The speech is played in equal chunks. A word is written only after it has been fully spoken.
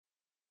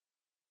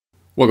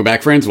Welcome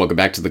back, friends. Welcome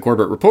back to the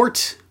Corbett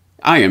Report.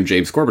 I am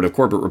James Corbett of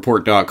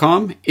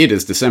CorbettReport.com. It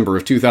is December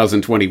of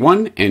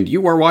 2021, and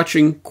you are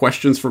watching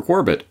Questions for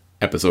Corbett,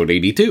 episode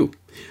 82.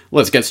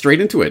 Let's get straight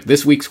into it.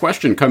 This week's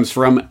question comes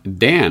from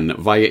Dan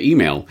via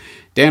email.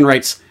 Dan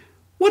writes,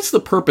 "What's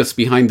the purpose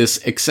behind this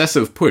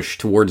excessive push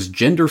towards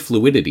gender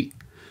fluidity?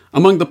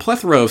 Among the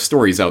plethora of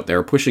stories out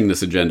there pushing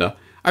this agenda,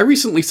 I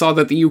recently saw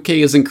that the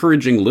UK is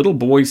encouraging little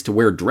boys to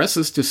wear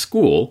dresses to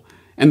school,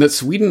 and that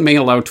Sweden may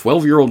allow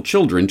 12-year-old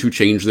children to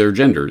change their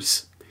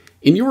genders.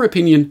 In your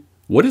opinion,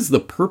 what is the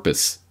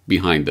purpose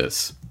behind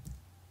this?"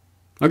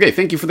 Okay,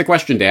 thank you for the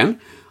question, Dan.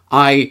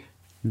 I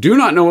do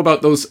not know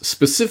about those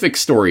specific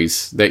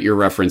stories that you're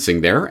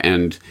referencing there,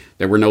 and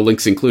there were no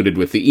links included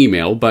with the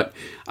email, but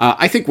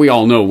I think we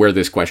all know where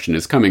this question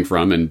is coming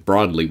from and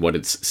broadly what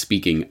it's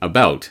speaking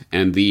about.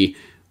 And the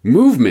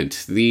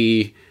movement,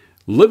 the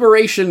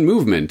liberation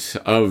movement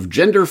of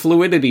gender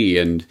fluidity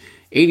and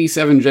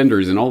 87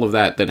 genders and all of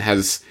that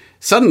has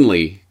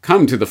suddenly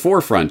come to the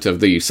forefront of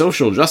the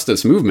social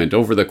justice movement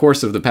over the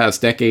course of the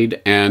past decade,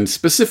 and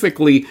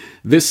specifically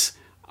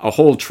a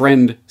whole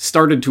trend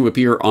started to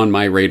appear on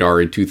my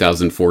radar in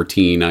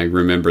 2014. I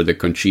remember the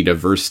Conchita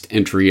Wurst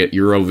entry at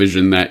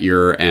Eurovision that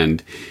year,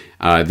 and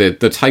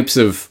the types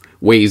of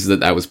ways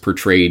that was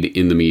portrayed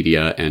in the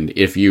media, and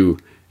if you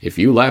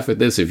laugh at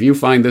this, if you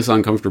find this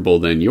uncomfortable,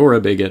 then you're a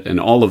bigot,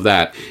 and all of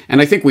that. And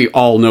I think we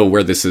all know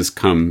where this has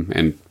come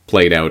and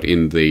played out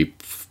in the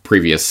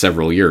previous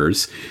several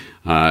years.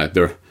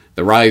 The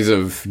rise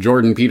of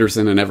Jordan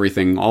Peterson and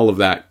everything, all of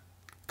that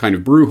kind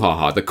of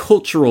brouhaha, the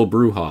cultural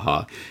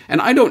brouhaha. And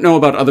I don't know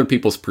about other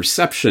people's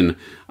perception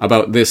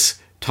about this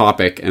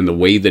topic and the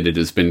way that it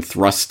has been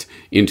thrust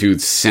into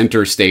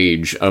center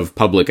stage of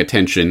public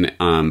attention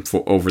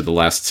for over the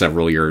last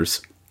several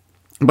years.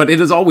 But it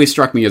has always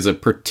struck me as a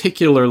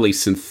particularly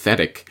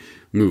synthetic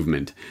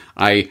movement.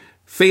 I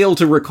fail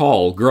to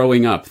recall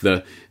growing up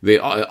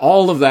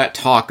all of that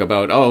talk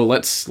about,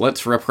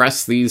 let's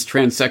repress these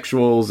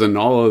transsexuals and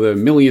all of the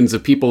millions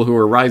of people who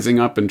are rising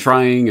up and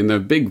trying, and the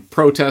big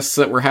protests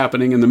that were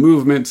happening and the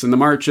movements and the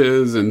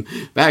marches and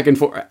back and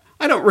forth.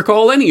 I don't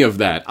recall any of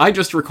that. I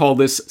just recall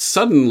this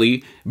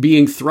suddenly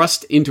being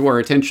thrust into our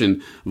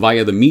attention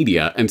via the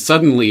media, and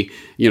suddenly,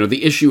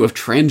 the issue of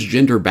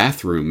transgender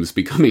bathrooms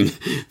becoming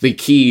the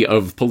key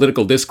of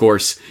political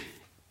discourse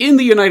in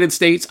the United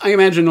States. I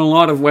imagine a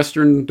lot of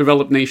Western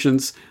developed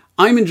nations.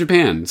 I'm in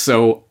Japan,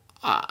 so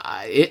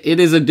it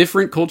is a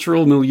different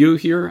cultural milieu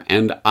here,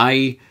 and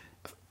I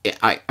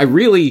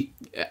really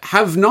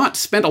have not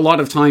spent a lot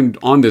of time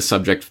on this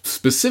subject,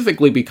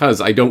 specifically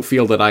because I don't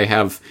feel that I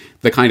have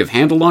the kind of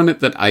handle on it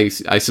that I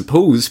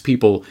suppose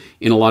people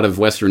in a lot of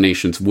Western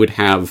nations would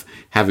have,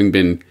 having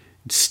been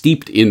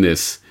steeped in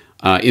this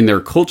in their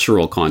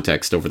cultural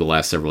context over the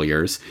last several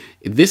years.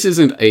 This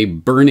isn't a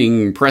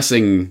burning,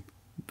 pressing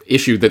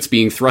issue that's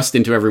being thrust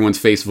into everyone's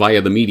face via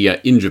the media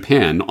in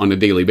Japan on a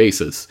daily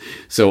basis.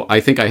 So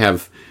I think I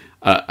have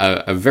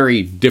a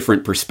very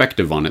different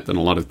perspective on it than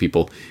a lot of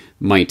people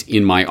might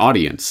in my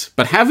audience.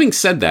 But having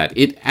said that,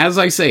 it, as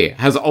I say,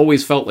 has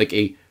always felt like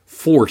a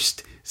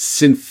forced,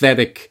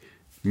 synthetic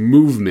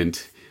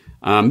movement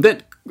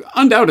that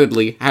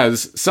undoubtedly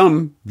has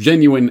some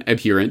genuine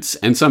adherents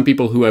and some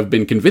people who have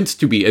been convinced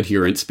to be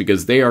adherents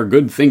because they are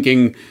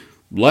good-thinking,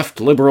 left,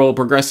 liberal,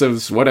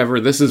 progressives, whatever,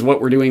 this is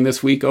what we're doing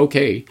this week,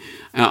 okay.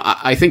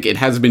 I think it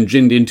has been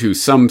ginned into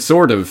some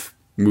sort of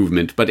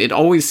movement, but it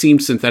always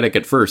seemed synthetic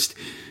at first.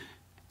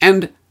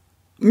 And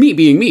me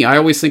being me, I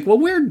always think, well,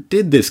 where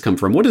did this come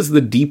from? What is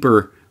the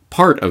deeper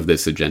part of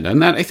this agenda?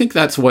 And I think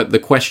that's what the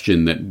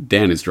question that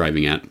Dan is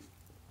driving at.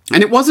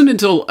 And it wasn't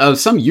until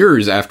some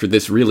years after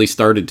this really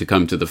started to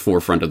come to the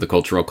forefront of the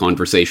cultural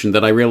conversation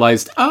that I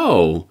realized,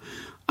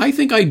 I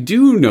think I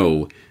do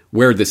know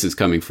where this is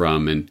coming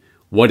from and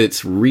what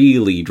it's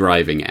really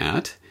driving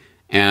at.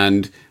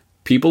 And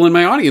people in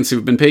my audience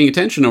who've been paying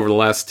attention over the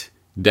last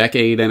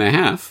decade and a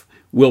half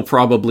will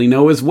probably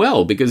know as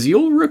well, because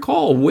you'll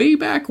recall way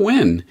back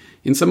when,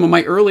 in some of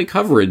my early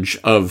coverage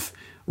of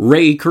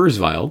Ray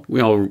Kurzweil, we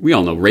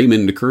all know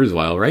Raymond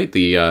Kurzweil, right?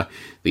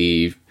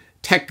 The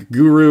tech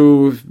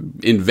guru,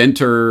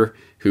 inventor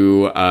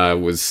who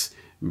was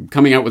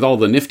coming out with all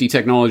the nifty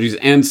technologies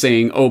and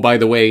saying, oh, by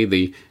the way,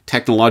 the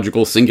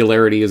technological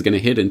singularity is going to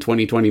hit in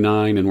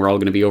 2029 and we're all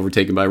going to be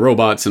overtaken by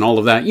robots and all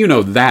of that. You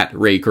know that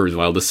Ray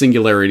Kurzweil. The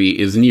singularity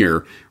is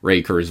near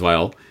Ray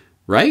Kurzweil,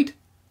 right?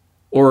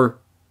 Or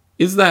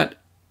is that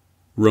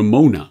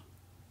Ramona?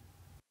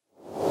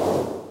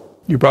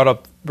 You brought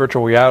up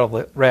virtual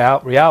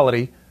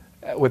reality.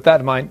 With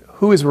that in mind,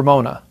 who is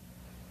Ramona?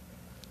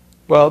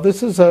 Well,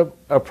 this is a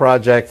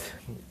project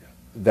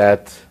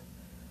that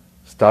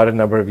started a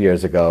number of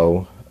years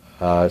ago.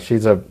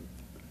 She's a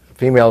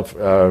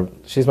female.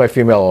 She's my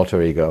female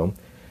alter ego,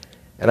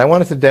 and I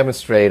wanted to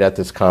demonstrate at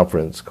this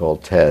conference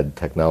called TED,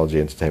 Technology,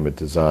 Entertainment,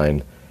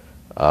 Design,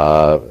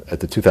 at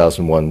the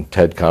 2001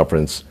 TED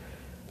conference,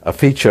 a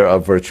feature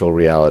of virtual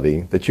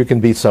reality that you can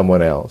be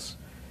someone else.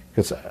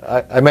 Because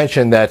I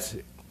mentioned that,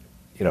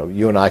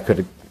 you and I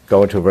could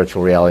go into a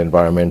virtual reality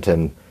environment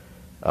and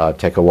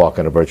take a walk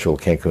on a virtual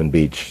Cancun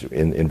beach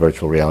in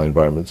virtual reality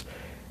environments.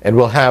 And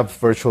we'll have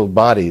virtual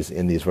bodies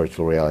in these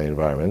virtual reality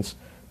environments,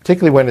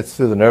 particularly when it's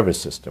through the nervous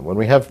system. When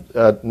we have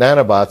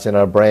nanobots in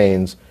our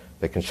brains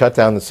that can shut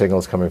down the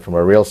signals coming from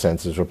our real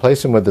senses,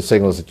 replace them with the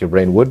signals that your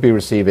brain would be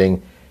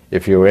receiving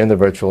if you were in the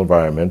virtual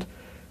environment,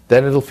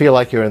 then it'll feel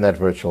like you're in that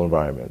virtual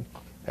environment.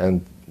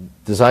 And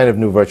design of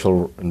new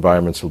virtual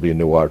environments will be a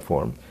new art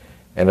form.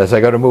 And as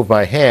I go to move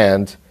my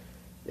hand,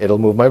 it'll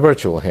move my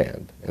virtual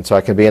hand. And so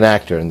I can be an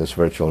actor in this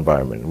virtual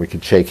environment. And we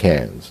can shake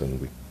hands,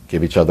 and we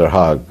give each other a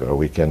hug, or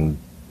we can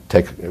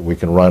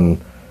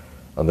run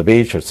on the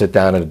beach or sit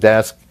down at a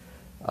desk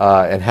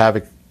and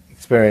have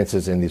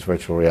experiences in these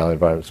virtual reality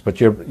environments. But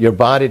your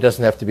body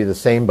doesn't have to be the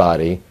same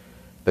body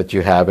that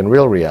you have in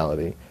real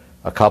reality.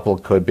 A couple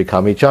could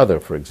become each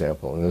other, for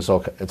example. And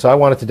so I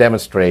wanted to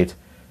demonstrate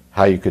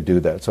how you could do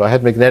that. So I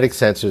had magnetic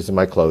sensors in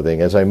my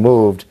clothing. As I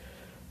moved,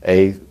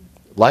 a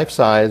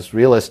life-size,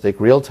 realistic,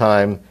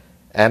 real-time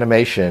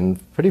animation,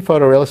 pretty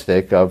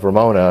photorealistic, of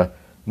Ramona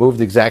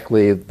moved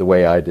exactly the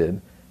way I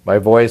did. My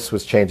voice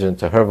was changed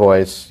into her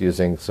voice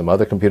using some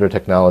other computer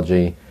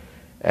technology,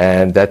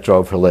 and that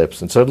drove her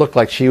lips. And so it looked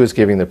like she was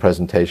giving the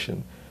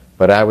presentation,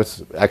 but I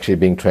was actually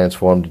being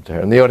transformed into her.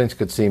 And the audience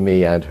could see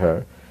me and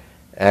her.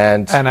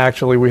 And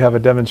actually, we have a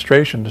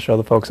demonstration to show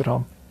the folks at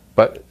home.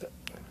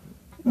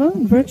 Well,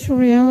 in virtual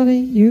reality,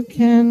 you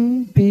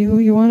can be who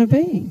you want to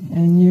be,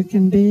 and you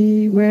can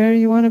be where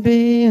you want to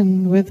be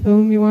and with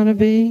whom you want to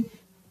be,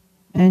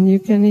 and you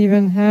can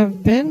even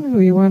have been who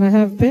you want to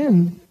have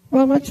been.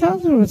 Well, my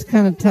childhood was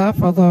kind of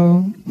tough,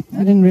 although I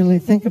didn't really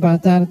think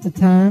about that at the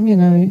time. You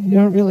know, you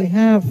don't really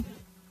have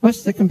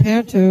much to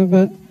compare to,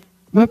 but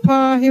my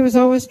pa, he was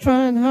always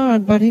trying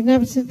hard, but he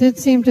never did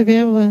seem to be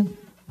able to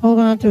hold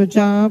on to a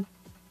job.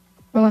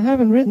 Well, I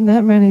haven't written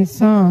that many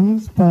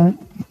songs, but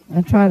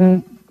I try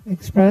to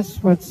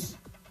express what's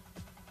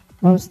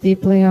most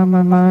deeply on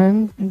my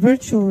mind. In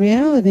virtual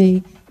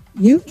reality,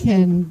 you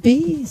can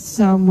be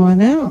someone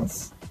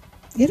else.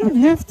 You don't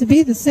have to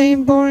be the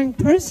same boring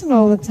person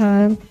all the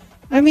time.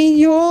 I mean,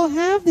 you all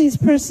have these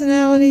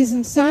personalities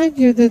inside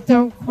you that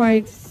don't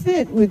quite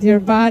fit with your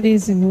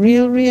bodies in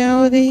real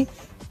reality.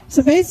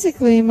 So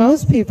basically,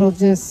 most people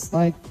just,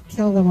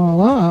 kill them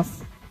all off.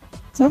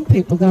 Some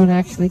people don't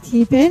actually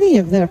keep any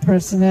of their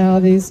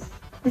personalities,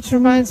 which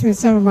reminds me of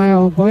some of my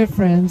old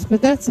boyfriends,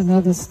 but that's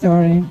another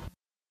story.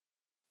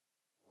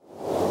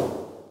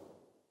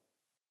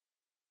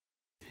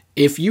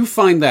 If you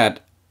find that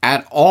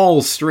at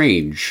all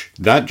strange,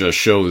 that just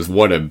shows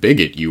what a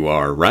bigot you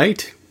are,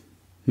 right?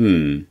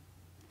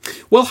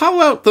 Well, how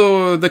about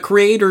the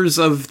creators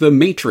of the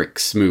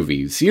Matrix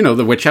movies? You know,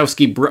 the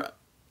Wachowski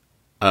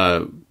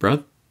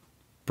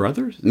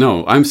brothers?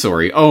 No, I'm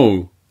sorry.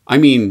 Oh, I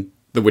mean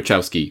the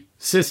Wachowski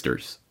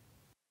sisters.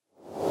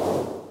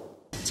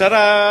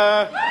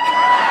 Ta-da!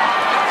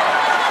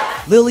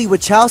 Lily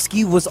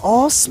Wachowski was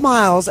all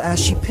smiles as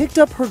she picked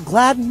up her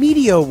GLAAD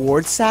Media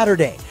Award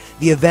Saturday.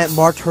 The event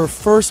marked her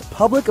first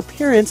public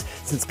appearance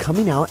since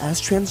coming out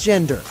as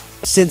transgender.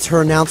 Since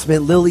her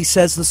announcement, Lily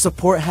says the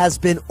support has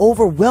been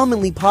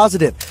overwhelmingly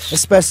positive,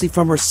 especially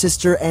from her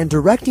sister and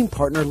directing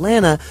partner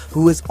Lana,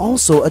 who is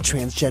also a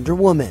transgender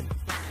woman.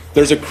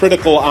 There's a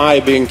critical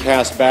eye being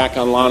cast back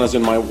on Lana's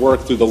and my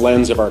work through the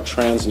lens of our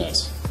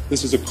transness.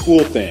 This is a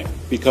cool thing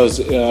because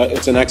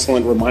it's an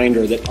excellent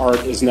reminder that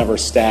art is never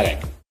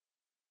static.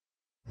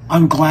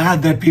 I'm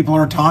glad that people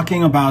are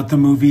talking about the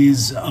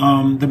movies,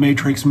 the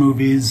Matrix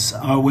movies,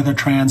 with a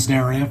trans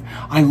narrative.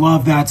 I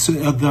love that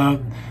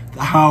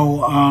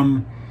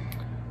how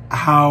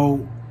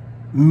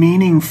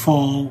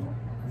meaningful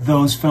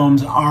those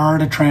films are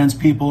to trans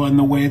people, and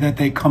the way that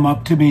they come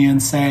up to me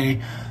and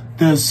say,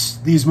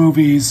 these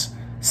movies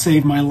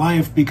saved my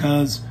life.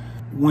 Because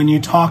when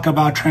you talk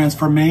about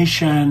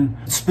transformation,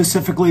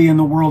 specifically in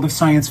the world of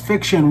science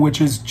fiction, which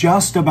is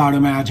just about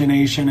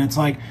imagination, it's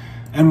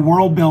and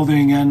world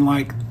building, and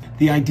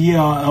the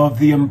idea of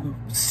the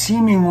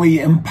seemingly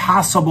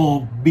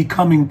impossible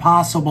becoming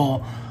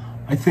possible,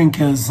 I think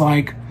is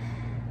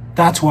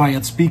that's why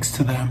it speaks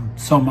to them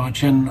so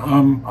much. And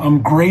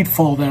I'm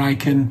grateful that I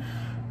can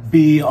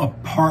be a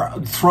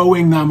part,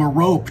 throwing them a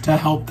rope to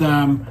help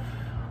them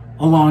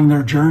along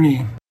their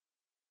journey.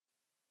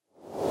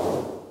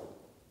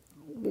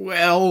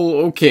 Well,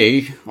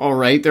 okay, all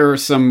right. There are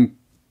some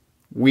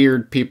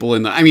weird people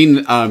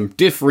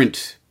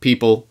different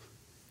people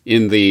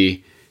in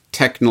the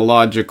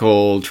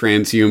technological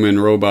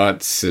transhuman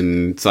robots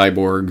and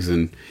cyborgs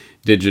and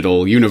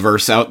digital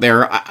universe out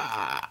there.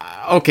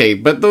 Okay,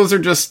 but those are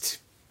just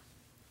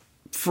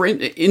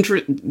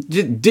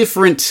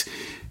different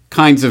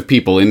kinds of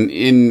people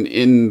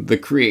in the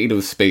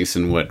creative space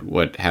and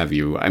what have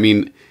you. I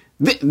mean,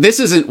 this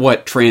isn't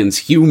what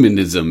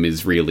transhumanism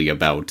is really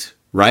about,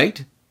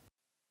 right?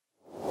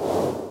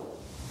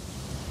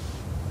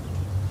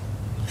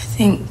 I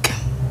think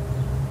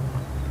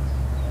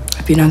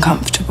I've been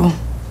uncomfortable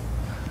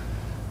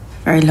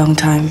for a very long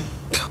time.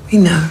 We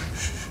know.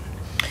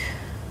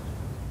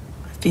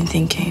 I've been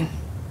thinking,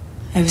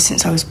 ever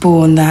since I was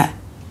born, that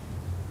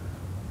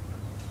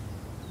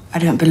I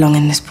don't belong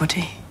in this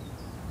body.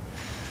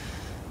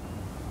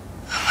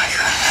 Oh my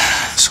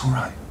God. It's all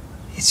right.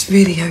 It's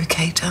really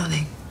okay,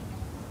 darling.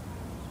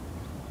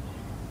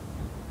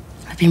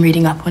 I've been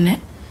reading up on it.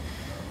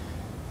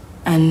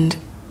 And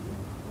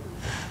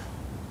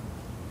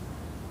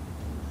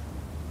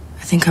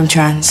I think I'm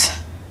trans.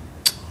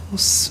 Oh,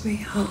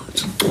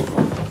 sweetheart.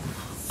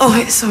 Oh,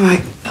 it's all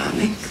right,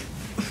 darling.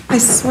 I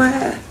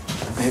swear.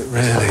 It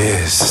really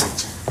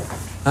is.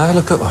 Now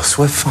look at us,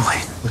 we're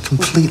fine. We're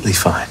completely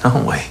fine,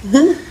 aren't we?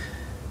 Mm-hmm.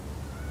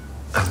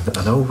 And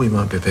I know we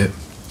might be a bit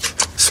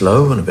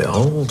slow and a bit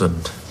old,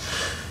 and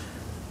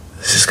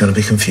this is going to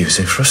be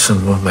confusing for us,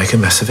 and we'll make a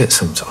mess of it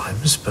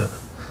sometimes, but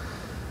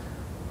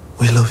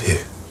we love you.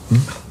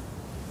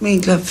 We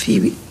love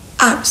you. We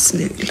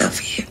absolutely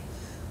love you.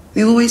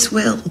 We always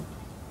will.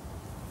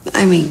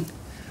 I mean,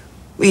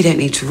 we don't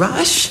need to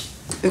rush.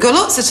 We've got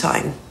lots of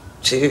time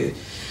to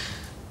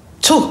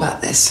talk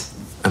about this.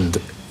 And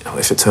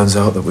if it turns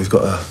out that we've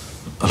got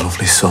a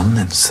lovely son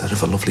instead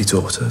of a lovely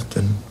daughter,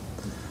 then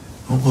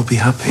we'll be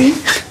happy.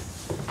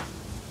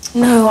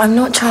 No, I'm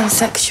not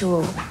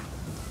transsexual.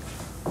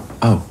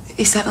 Oh.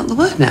 Is that not the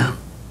word now?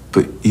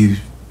 But you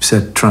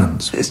said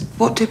trans.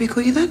 What did we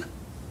call you then?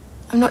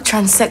 I'm not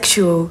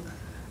transsexual.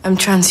 I'm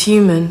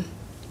transhuman.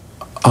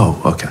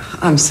 Oh, okay.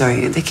 I'm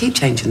sorry, they keep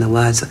changing the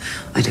words.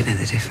 I don't know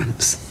the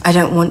difference. I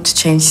don't want to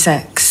change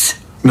sex.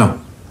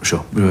 No,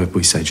 sure.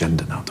 We say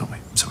gender now, don't we?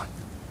 I'm sorry.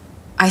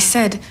 I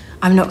said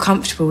I'm not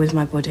comfortable with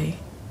my body,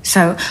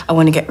 so I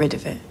want to get rid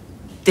of it.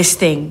 This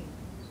thing.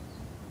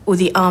 All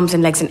the arms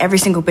and legs and every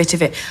single bit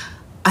of it.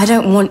 I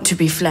don't want to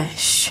be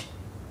flesh.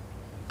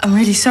 I'm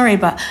really sorry,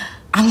 but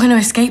I'm going to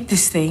escape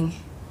this thing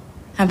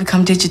and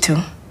become digital.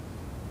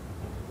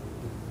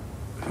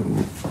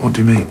 What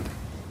do you mean?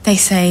 They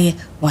say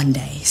one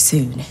day,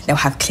 soon, they'll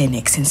have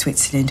clinics in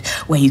Switzerland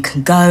where you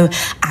can go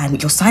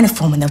and you'll sign a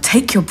form and they'll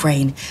take your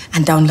brain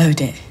and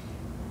download it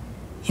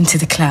into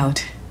the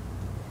cloud.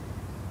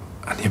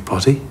 And your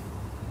body?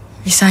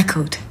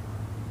 Recycled.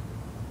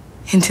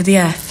 Into the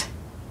earth.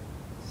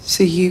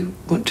 So you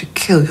want to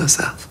kill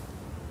yourself?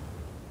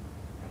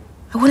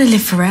 I want to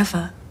live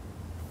forever.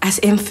 As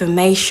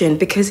information,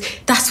 because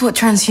that's what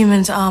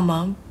transhumans are,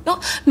 Mum.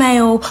 Not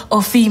male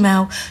or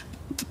female.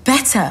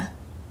 Better.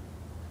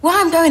 Where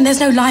I'm going,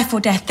 there's no life or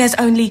death. There's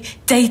only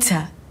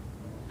data.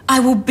 I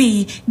will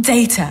be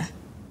data.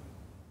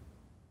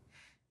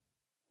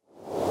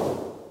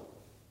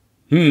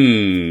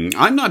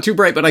 I'm not too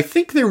bright, but I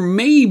think there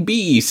may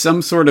be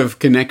some sort of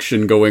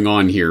connection going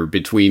on here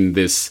between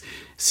this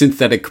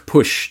synthetic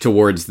push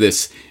towards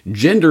this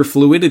gender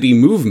fluidity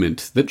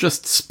movement that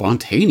just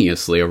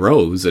spontaneously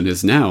arose and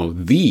is now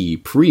the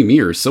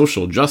premier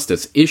social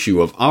justice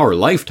issue of our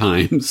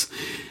lifetimes,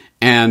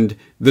 and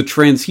the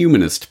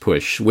transhumanist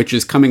push, which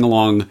is coming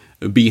along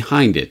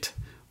behind it,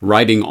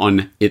 riding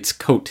on its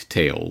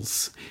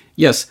coattails.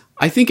 Yes,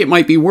 I think it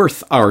might be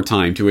worth our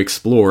time to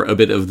explore a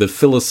bit of the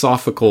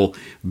philosophical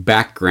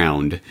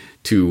background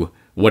to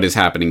what is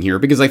happening here,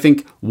 because I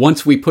think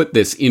once we put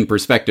this in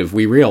perspective,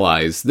 we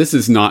realize this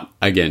is not,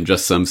 again,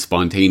 just some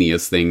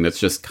spontaneous thing that's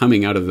just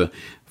coming out of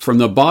from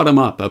the bottom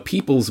up, a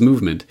people's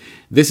movement.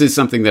 This is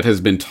something that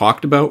has been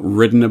talked about,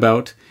 written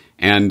about,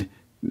 and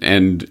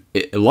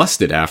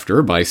lusted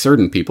after by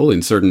certain people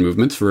in certain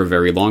movements for a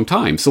very long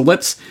time. So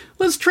let's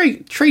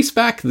trace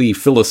back the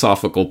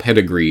philosophical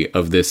pedigree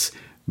of this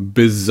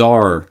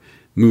bizarre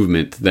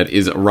movement that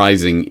is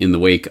arising in the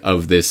wake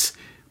of this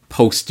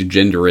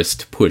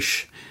post-genderist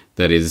push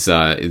that is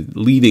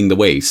leading the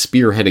way,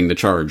 spearheading the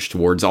charge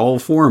towards all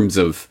forms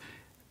of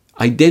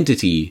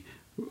identity,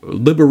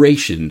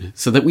 liberation,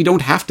 so that we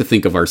don't have to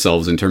think of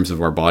ourselves in terms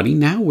of our body.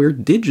 Now we're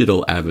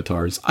digital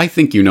avatars. I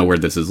think you know where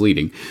this is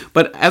leading.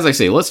 But as I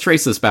say, let's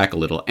trace this back a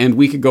little, and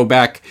we could go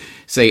back,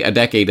 say, a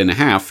decade and a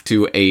half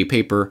to a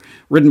paper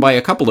written by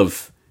a couple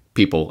of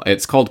people.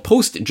 It's called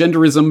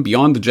Post-Genderism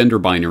Beyond the Gender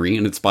Binary,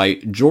 and it's by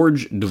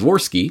George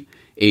Dvorsky,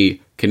 a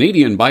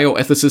Canadian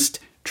bioethicist,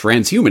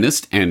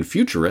 transhumanist, and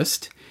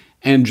futurist,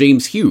 and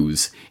James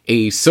Hughes,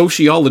 a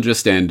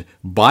sociologist and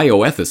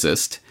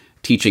bioethicist,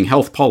 teaching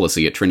health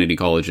policy at Trinity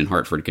College in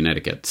Hartford,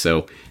 Connecticut.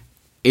 So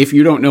if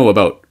you don't know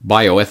about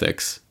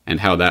bioethics and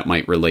how that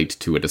might relate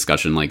to a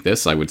discussion like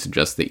this, I would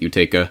suggest that you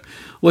take a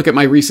look at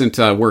my recent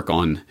work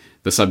on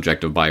the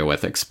subject of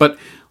bioethics. But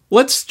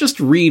let's just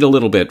read a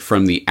little bit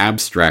from the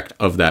abstract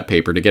of that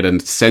paper to get a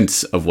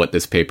sense of what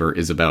this paper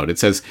is about. It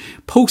says,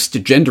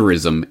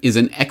 post-genderism is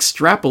an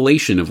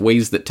extrapolation of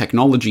ways that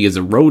technology is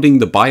eroding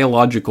the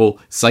biological,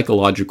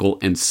 psychological,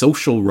 and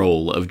social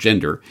role of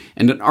gender,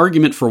 and an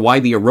argument for why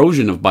the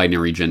erosion of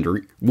binary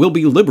gender will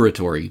be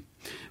liberatory.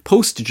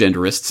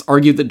 Post-genderists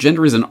argue that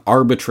gender is an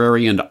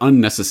arbitrary and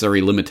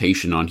unnecessary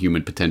limitation on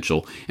human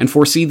potential, and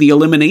foresee the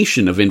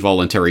elimination of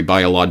involuntary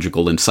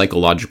biological and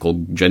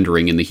psychological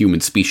gendering in the human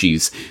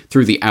species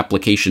through the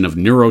application of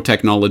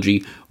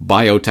neurotechnology,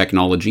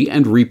 biotechnology,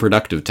 and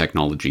reproductive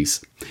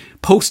technologies.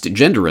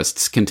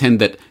 Post-genderists contend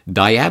that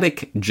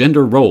dyadic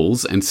gender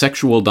roles and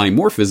sexual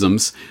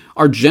dimorphisms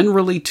are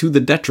generally to the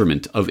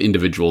detriment of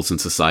individuals in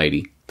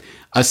society.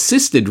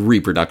 Assisted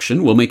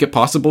reproduction will make it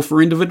possible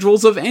for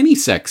individuals of any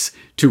sex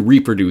to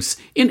reproduce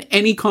in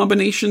any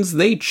combinations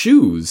they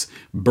choose,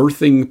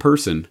 birthing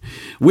person,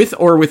 with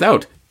or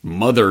without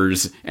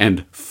mothers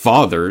and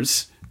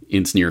fathers,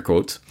 in sneer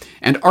quotes,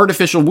 and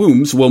artificial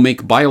wombs will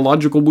make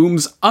biological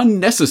wombs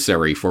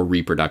unnecessary for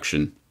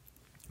reproduction.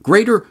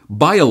 Greater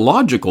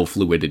biological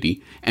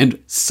fluidity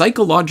and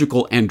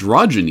psychological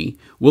androgyny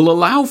will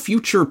allow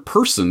future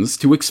persons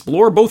to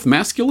explore both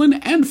masculine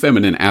and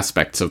feminine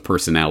aspects of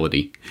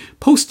personality.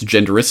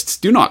 Post-genderists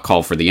do not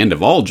call for the end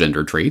of all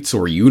gender traits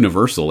or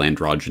universal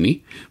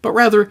androgyny, but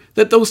rather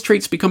that those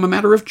traits become a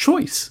matter of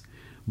choice.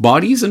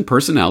 Bodies and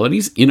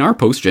personalities in our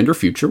post-gender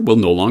future will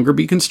no longer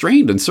be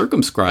constrained and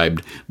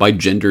circumscribed by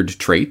gendered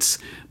traits,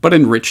 but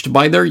enriched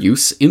by their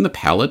use in the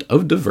palette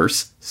of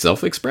diverse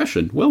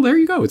self-expression. Well, there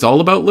you go. It's all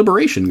about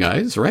liberation,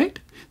 guys, right?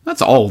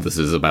 That's all this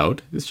is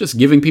about. It's just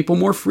giving people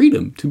more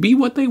freedom to be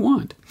what they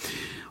want.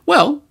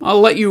 Well,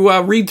 I'll let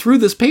you read through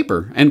this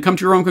paper and come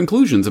to your own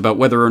conclusions about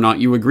whether or not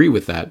you agree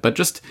with that. But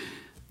just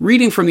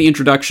reading from the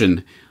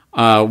introduction,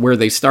 where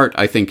they start,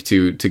 I think,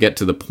 to get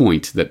to the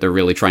point that they're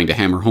really trying to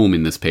hammer home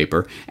in this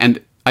paper.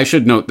 And I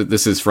should note that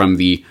this is from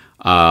the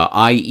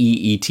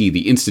IEET,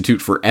 the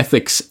Institute for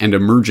Ethics and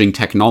Emerging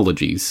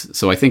Technologies.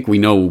 So I think we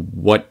know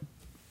what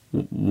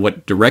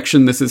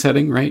direction this is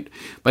heading, right?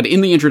 But in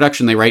the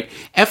introduction, they write,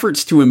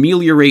 efforts to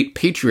ameliorate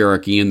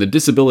patriarchy and the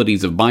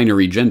disabilities of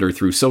binary gender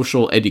through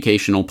social,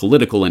 educational,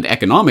 political, and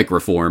economic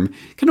reform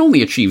can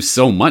only achieve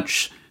so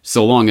much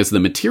so long as the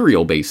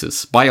material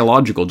basis,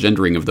 biological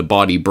gendering of the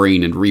body,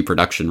 brain, and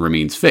reproduction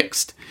remains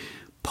fixed.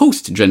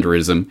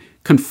 Post-genderism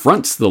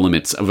confronts the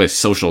limits of a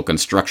social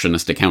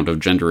constructionist account of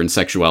gender and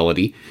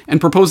sexuality and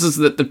proposes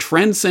that the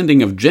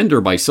transcending of gender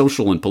by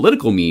social and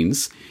political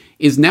means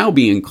is now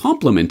being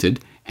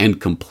complemented and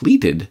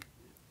completed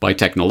by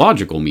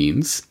technological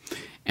means.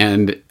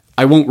 And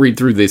I won't read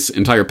through this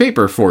entire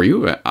paper for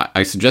you.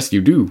 I suggest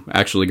you do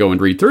actually go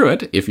and read through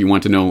it if you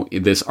want to know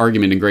this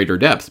argument in greater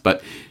depth.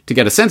 But to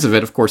get a sense of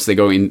it, of course, they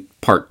go in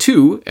part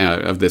 2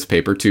 of this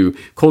paper to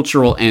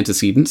cultural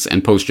antecedents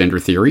and post-gender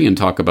theory and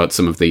talk about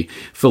some of the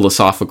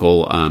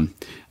philosophical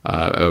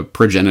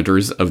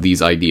progenitors of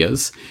these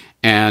ideas.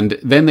 And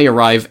then they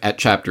arrive at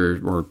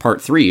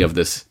part 3 of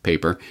this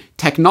paper,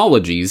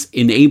 Technologies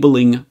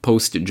Enabling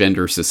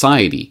Post-Gender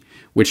Society,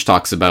 which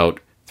talks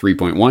about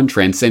 3.1,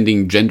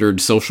 transcending gendered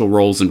social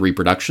roles and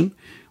reproduction,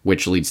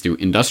 which leads to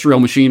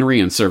industrial machinery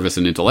and service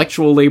and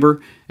intellectual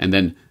labor, and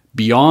then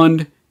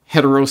beyond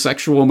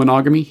heterosexual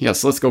monogamy.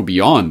 Yes, let's go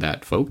beyond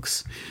that,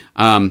 folks.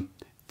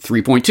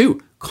 3.2,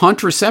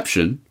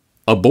 contraception,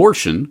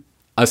 abortion,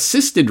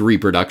 assisted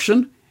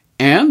reproduction,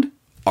 and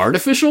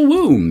artificial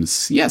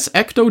wombs. Yes,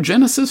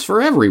 ectogenesis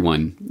for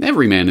everyone.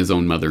 Every man his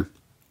own mother.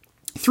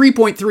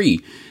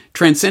 3.3,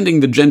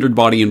 transcending the gendered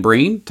body and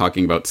brain,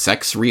 talking about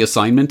sex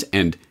reassignment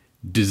and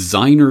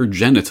designer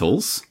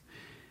genitals,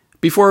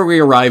 before we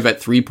arrive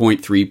at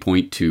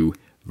 3.3.2,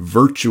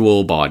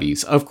 virtual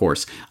bodies. Of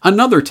course,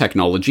 another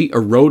technology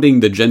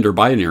eroding the gender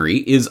binary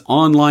is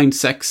online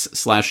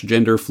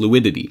sex/gender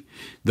fluidity,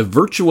 the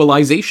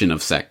virtualization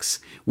of sex,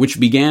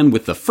 which began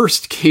with the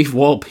first cave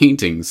wall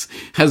paintings,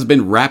 has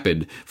been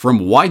rapid, from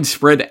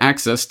widespread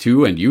access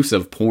to and use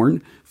of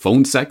porn,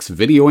 phone sex,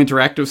 video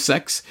interactive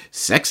sex,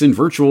 sex in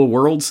virtual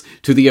worlds,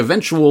 to the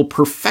eventual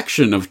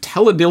perfection of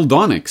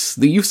teledildonics,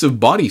 the use of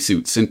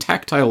bodysuits and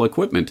tactile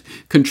equipment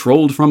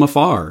controlled from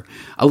afar.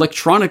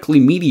 Electronically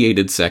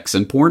mediated sex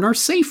and porn are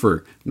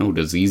safer, no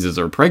diseases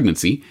or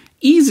pregnancy,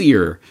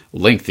 easier,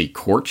 lengthy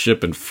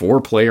courtship and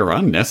foreplay are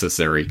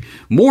unnecessary,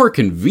 more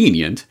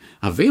convenient,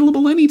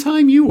 available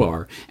anytime you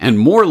are, and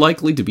more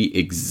likely to be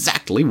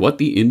exactly what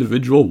the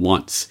individual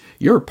wants.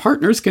 Your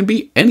partners can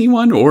be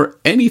anyone or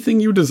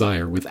anything you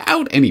desire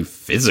without any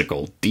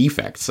physical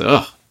defects.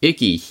 Ugh,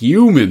 icky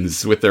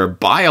humans with their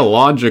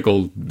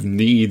biological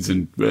needs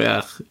and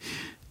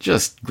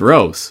just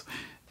gross.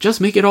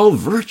 Just make it all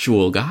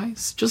virtual,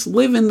 guys. Just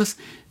live in this.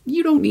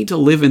 You don't need to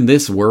live in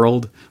this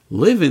world.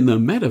 Live in the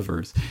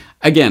metaverse.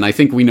 Again, I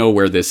think we know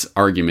where this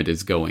argument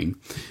is going.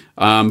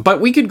 But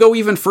we could go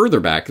even further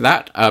back.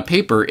 That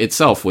paper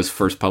itself was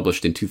first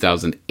published in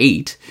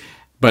 2008.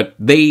 But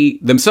they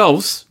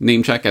themselves,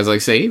 name check, as I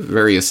say,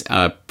 various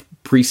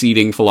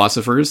preceding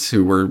philosophers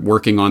who were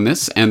working on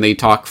this. And they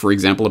talk, for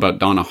example, about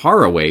Donna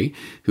Haraway,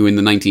 who in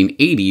the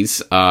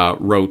 1980s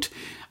wrote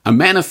A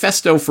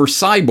Manifesto for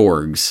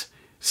Cyborgs,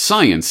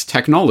 Science,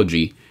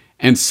 Technology,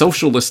 and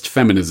Socialist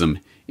Feminism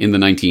in the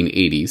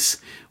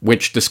 1980s,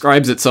 which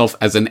describes itself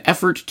as an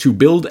effort to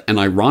build an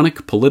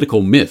ironic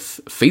political myth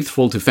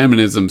faithful to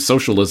feminism,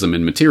 socialism,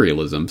 and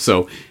materialism.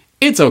 So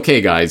it's okay,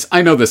 guys.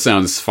 I know this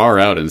sounds far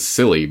out and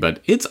silly, but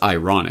it's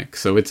ironic,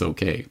 so it's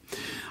okay.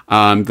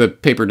 The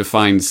paper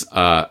defines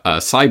a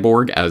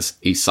cyborg as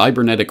a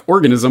cybernetic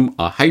organism,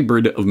 a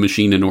hybrid of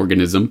machine and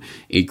organism,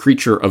 a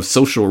creature of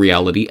social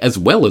reality, as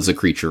well as a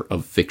creature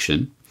of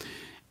fiction.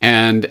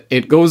 And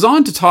it goes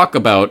on to talk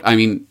about,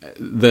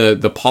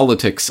 the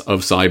politics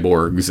of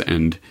cyborgs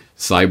and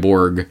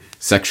cyborg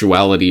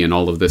sexuality and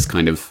all of this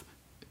kind of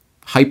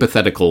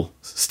hypothetical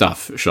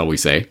stuff, shall we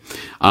say.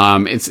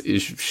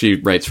 She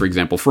writes, for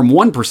example, from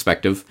one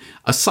perspective,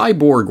 a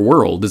cyborg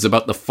world is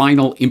about the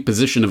final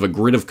imposition of a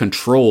grid of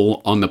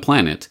control on the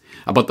planet,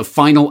 about the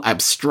final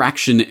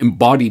abstraction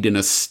embodied in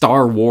a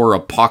Star War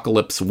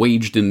apocalypse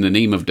waged in the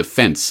name of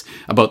defense,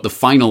 about the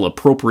final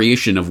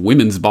appropriation of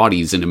women's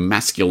bodies in a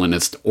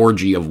masculinist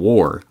orgy of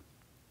war. ?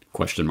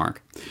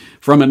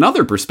 From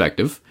another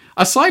perspective,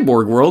 a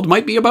cyborg world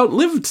might be about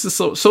lived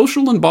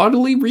social and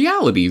bodily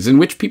realities in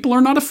which people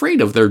are not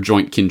afraid of their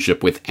joint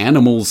kinship with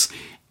animals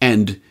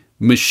and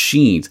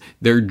machines.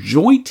 Their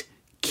joint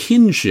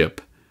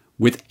kinship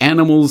with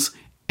animals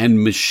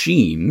and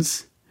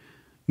machines,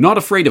 not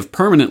afraid of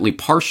permanently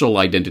partial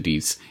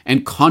identities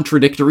and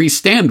contradictory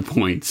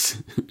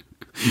standpoints.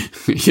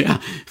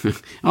 Yeah.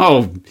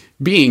 Oh,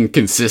 being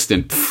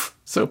consistent. Pfft,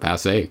 so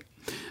passé.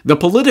 The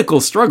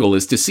political struggle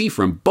is to see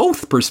from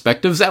both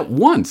perspectives at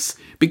once,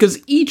 because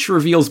each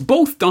reveals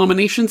both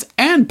dominations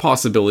and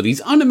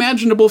possibilities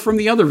unimaginable from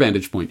the other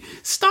vantage point.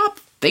 Stop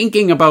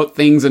thinking about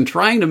things and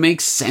trying to make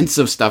sense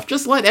of stuff.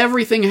 Just let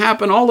everything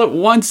happen all at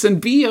once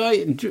and be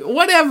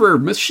whatever,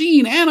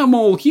 machine,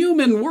 animal,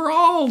 human, we're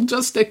all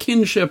just a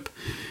kinship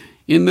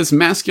in this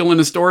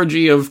masculinist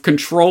orgy of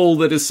control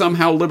that is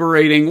somehow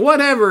liberating.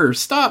 Whatever,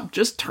 stop,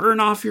 just turn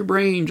off your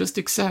brain, just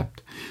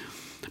accept.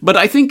 But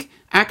I think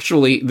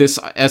actually, this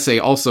essay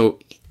also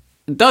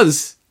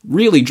does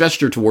really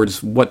gesture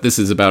towards what this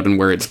is about and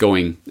where it's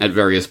going at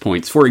various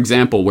points. For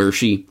example, where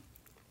she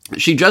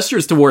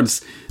gestures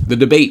towards the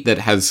debate that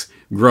has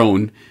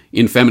grown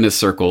in feminist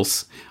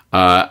circles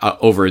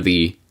over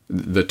the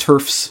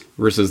TERFs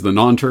versus the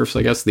non-TERFs,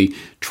 I guess, the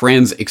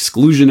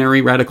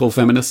trans-exclusionary radical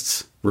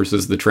feminists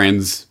versus the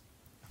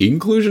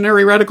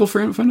trans-inclusionary radical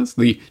feminists,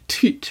 the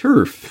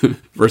TERF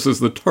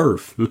versus the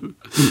TERF.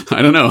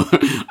 I don't know.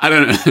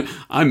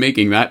 I'm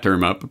making that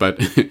term up, but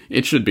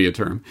it should be a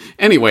term.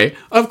 Anyway,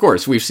 of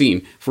course, we've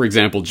seen, for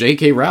example,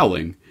 J.K.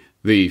 Rowling,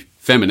 the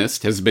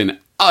feminist, has been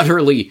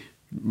utterly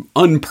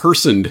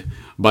unpersoned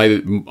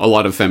by a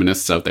lot of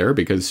feminists out there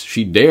because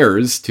she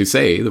dares to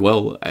say,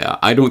 well,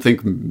 I don't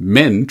think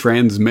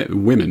trans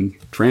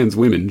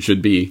women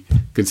should be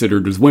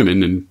considered as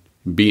women and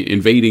be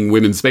invading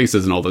women's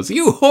spaces and all this.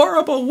 You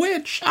horrible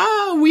witch!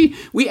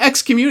 We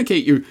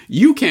excommunicate you.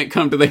 You can't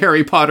come to the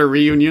Harry Potter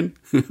reunion.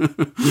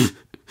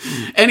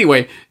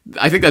 Anyway,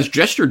 I think that's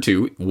gestured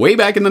to way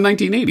back in the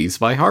 1980s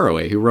by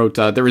Haraway, who wrote,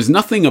 there is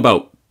nothing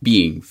about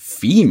being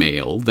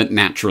female that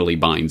naturally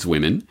binds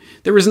women.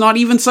 There is not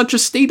even such a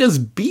state as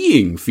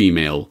being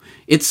female,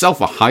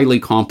 itself a highly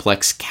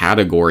complex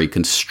category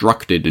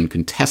constructed and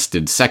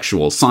contested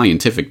sexual,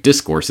 scientific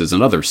discourses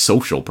and other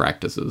social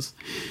practices.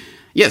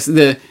 Yes,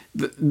 the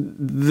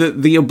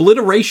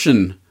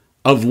obliteration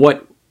of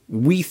what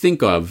we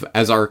think of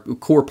as our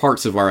core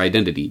parts of our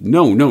identity.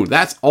 No,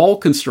 that's all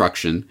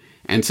construction,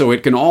 and so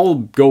it can all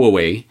go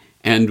away,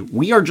 and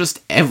we are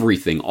just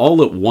everything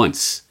all at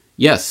once.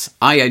 Yes,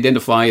 I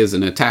identify as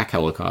an attack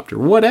helicopter,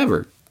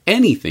 whatever.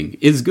 Anything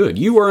is good.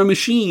 You are a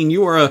machine,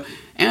 you are an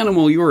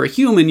animal, you are a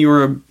human, you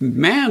are a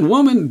man,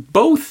 woman,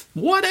 both,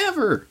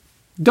 whatever.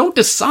 Don't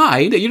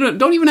decide. You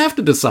don't even have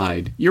to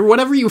decide. You're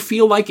whatever you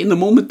feel like in the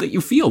moment that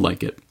you feel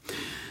like it.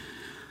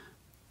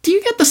 Do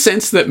you get the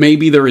sense that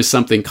maybe there is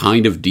something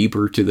kind of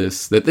deeper to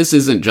this? That this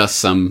isn't just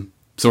some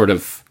sort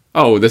of,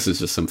 this is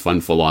just some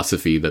fun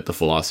philosophy that the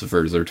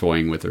philosophers are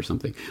toying with or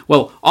something.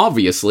 Well,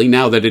 obviously,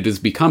 now that it is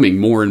becoming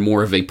more and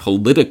more of a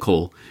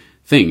political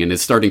thing and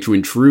it's starting to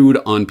intrude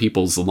on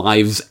people's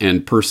lives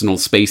and personal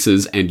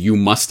spaces, and you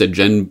must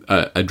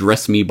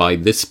address me by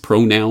this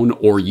pronoun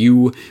or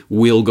you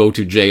will go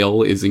to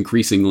jail is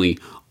increasingly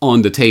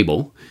on the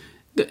table.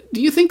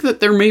 Do you think that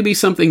there may be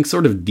something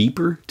sort of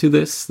deeper to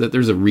this? That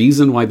there's a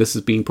reason why this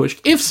is being pushed?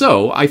 If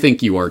so, I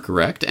think you are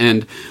correct,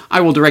 and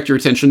I will direct your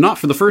attention not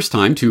for the first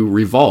time to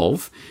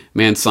Revolve,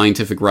 Man's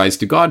Scientific Rise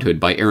to Godhood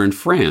by Aaron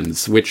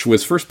Franz, which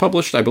was first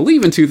published, I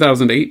believe, in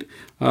 2008.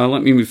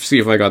 Let me see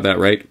if I got that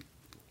right.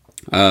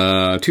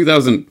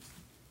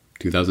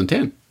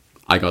 2010.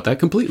 I got that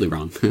completely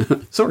wrong.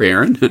 Sorry,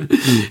 Aaron.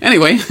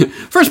 Anyway,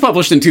 first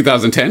published in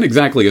 2010,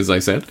 exactly as I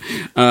said.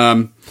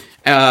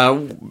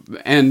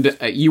 And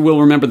you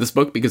will remember this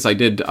book because I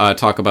did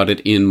talk about it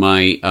in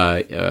my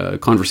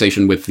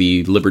conversation with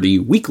the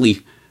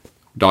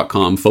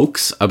LibertyWeekly.com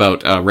folks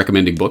about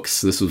recommending books.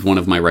 This was one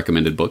of my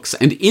recommended books.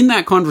 And in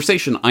that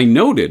conversation, I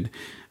noted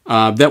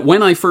that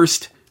when I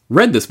first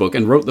read this book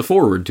and wrote the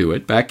foreword to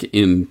it back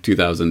in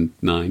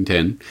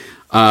 2009-10,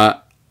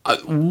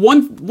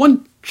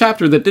 one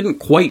chapter that didn't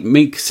quite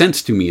make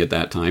sense to me at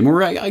that time,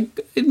 or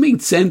it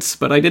made sense,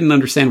 but I didn't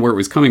understand where it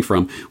was coming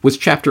from, was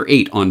chapter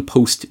 8 on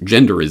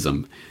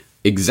post-genderism,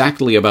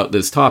 exactly about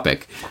this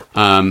topic.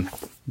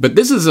 But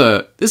this is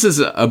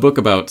a book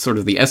about sort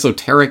of the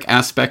esoteric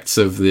aspects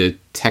of the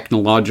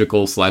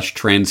technological /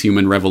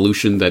 transhuman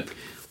revolution that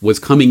was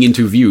coming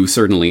into view,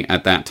 certainly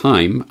at that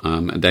time,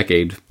 a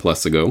decade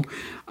plus ago.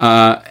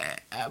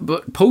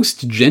 But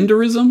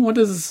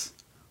post-genderism,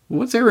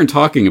 what's Aaron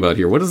talking about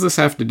here? What does this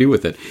have to do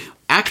with it?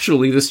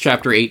 Actually, this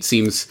chapter 8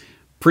 seems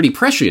pretty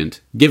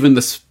prescient given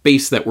the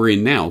space that we're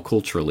in now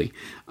culturally.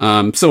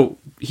 So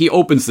he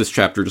opens this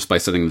chapter just by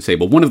setting the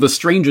table. One of the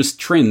strangest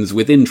trends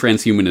within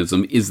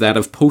transhumanism is that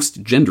of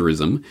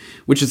post-genderism,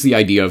 which is the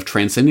idea of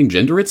transcending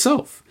gender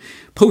itself.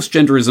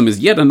 Post-genderism is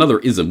yet another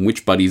ism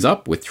which buddies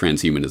up with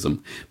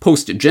transhumanism.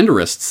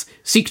 Post-genderists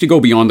seek to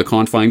go beyond the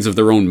confines of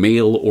their own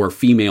male or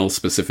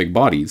female-specific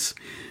bodies.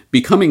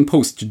 Becoming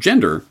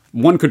post-gender,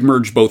 one could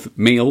merge both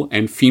male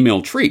and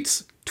female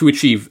traits to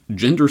achieve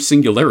gender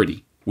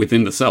singularity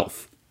within the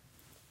self.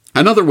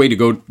 Another way to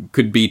go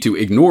could be to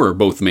ignore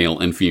both male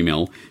and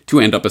female to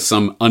end up as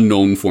some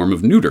unknown form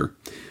of neuter.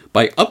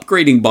 By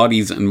upgrading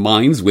bodies and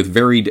minds with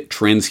varied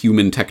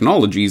transhuman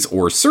technologies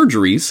or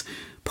surgeries,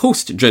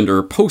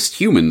 post-gender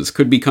post-humans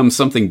could become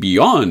something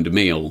beyond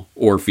male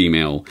or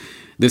female.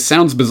 This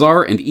sounds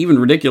bizarre and even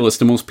ridiculous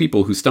to most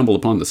people who stumble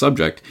upon the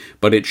subject,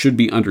 but it should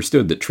be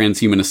understood that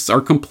transhumanists are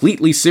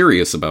completely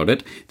serious about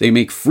it. They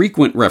make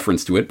frequent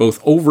reference to it,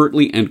 both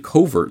overtly and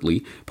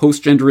covertly.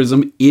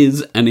 Postgenderism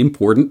is an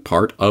important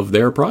part of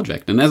their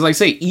project. And as I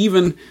say,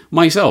 even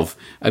myself,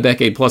 a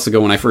decade plus ago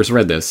when I first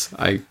read this,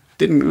 I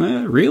didn't,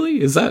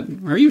 really?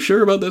 Are you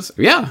sure about this?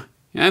 Yeah.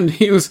 And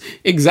he was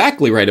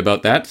exactly right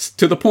about that,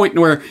 to the point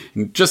where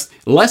just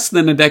less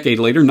than a decade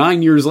later,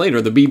 9 years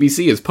later, the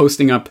BBC is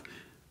posting up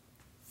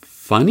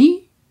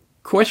funny?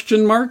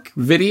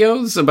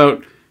 Videos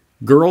about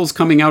girls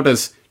coming out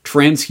as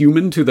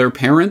transhuman to their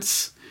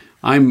parents.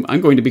 I'm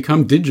going to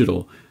become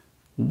digital.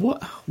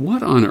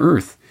 What on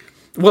earth?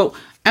 Well,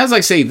 as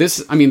I say, this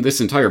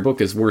entire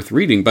book is worth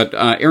reading, but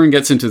Aaron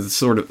gets into the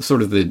sort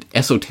of the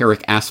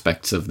esoteric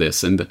aspects of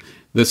this and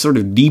the sort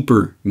of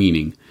deeper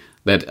meaning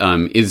that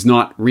is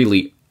not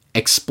really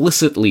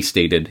explicitly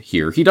stated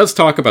here. He does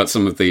talk about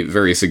some of the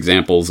various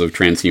examples of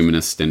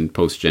transhumanist and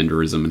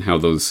postgenderism and how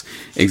those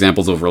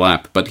examples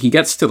overlap, but he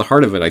gets to the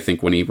heart of it, I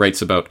think, when he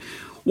writes about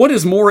what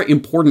is more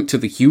important to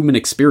the human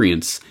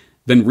experience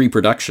than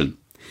reproduction.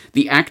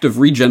 The act of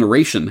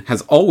regeneration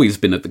has always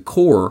been at the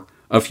core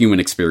of human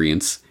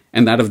experience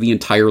and that of the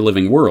entire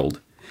living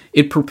world.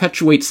 It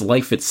perpetuates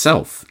life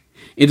itself.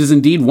 It is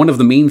indeed one of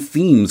the main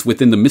themes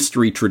within the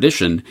mystery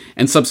tradition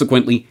and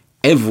subsequently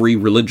every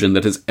religion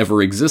that has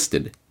ever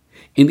existed.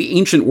 In the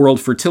ancient world,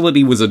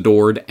 fertility was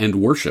adored and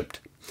worshipped.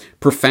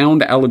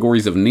 Profound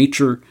allegories of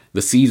nature,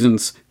 the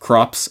seasons,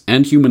 crops,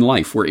 and human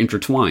life were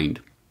intertwined.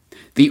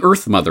 The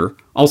Earth Mother,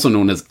 also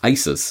known as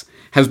Isis,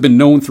 has been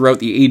known throughout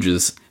the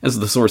ages as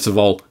the source of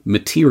all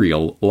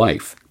material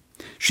life.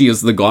 She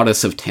is the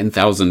goddess of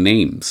 10,000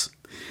 names.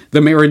 The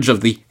marriage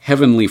of the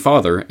Heavenly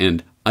Father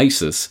and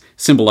Isis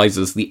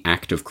symbolizes the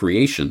act of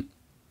creation.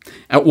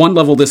 At one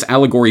level, this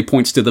allegory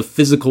points to the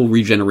physical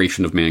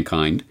regeneration of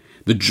mankind,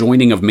 the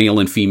joining of male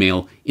and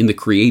female in the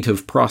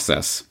creative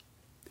process.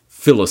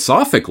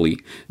 Philosophically,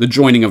 the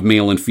joining of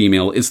male and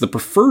female is the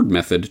preferred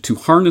method to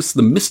harness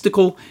the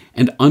mystical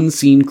and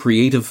unseen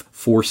creative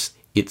force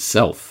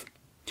itself.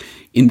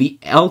 In the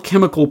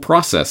alchemical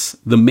process,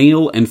 the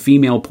male and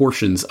female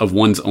portions of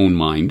one's own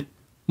mind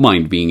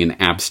being an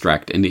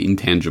abstract and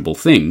intangible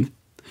thing,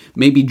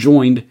 may be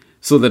joined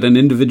so that an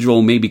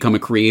individual may become a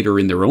creator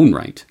in their own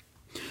right.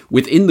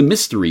 Within the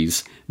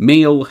mysteries,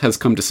 male has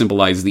come to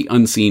symbolize the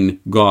unseen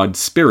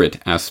God-spirit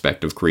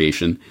aspect of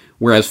creation,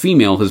 whereas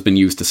female has been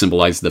used to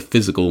symbolize the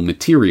physical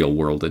material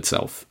world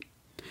itself.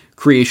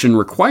 Creation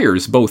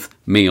requires both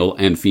male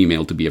and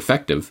female to be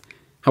effective.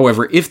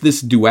 However, if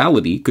this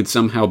duality could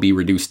somehow be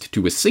reduced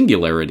to a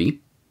singularity,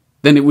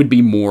 then it would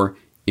be more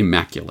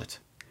immaculate.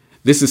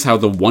 This is how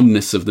the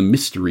oneness of the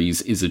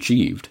mysteries is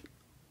achieved.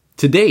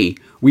 Today,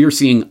 we are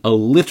seeing a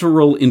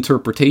literal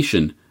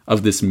interpretation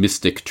of this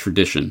mystic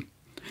tradition.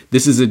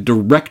 This is a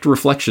direct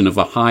reflection of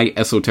a high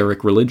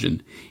esoteric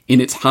religion.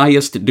 In its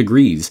highest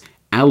degrees,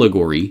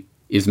 allegory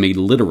is made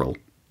literal.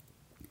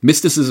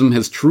 Mysticism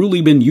has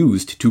truly been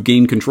used to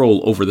gain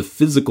control over the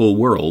physical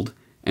world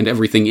and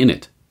everything in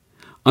it.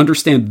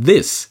 Understand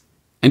this,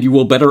 and you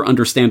will better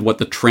understand what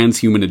the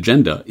transhuman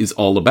agenda is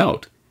all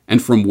about,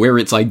 and from where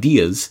its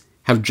ideas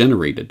have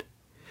generated.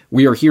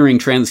 We are hearing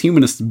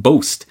transhumanists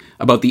boast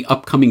about the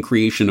upcoming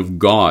creation of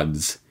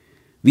gods.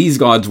 These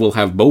gods will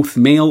have both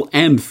male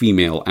and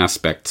female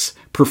aspects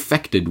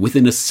perfected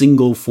within a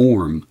single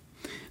form.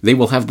 They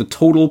will have the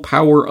total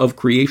power of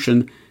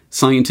creation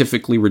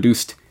scientifically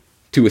reduced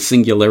to a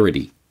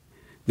singularity.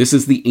 This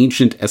is the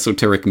ancient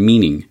esoteric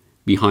meaning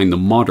behind the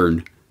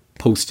modern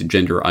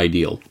post-gender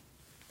ideal.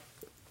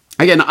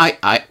 Again,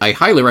 I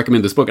highly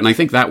recommend this book, and I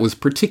think that was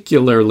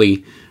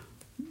particularly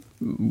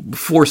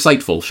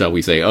foresightful, shall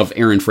we say, of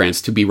Aaron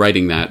France to be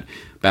writing that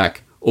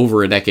back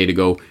over a decade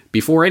ago,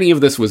 before any of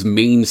this was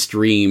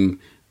mainstream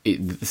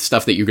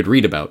stuff that you could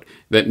read about.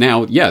 That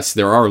now, yes,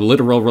 there are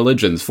literal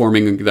religions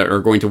forming that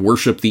are going to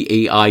worship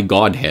the AI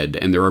godhead,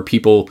 and there are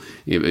people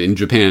in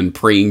Japan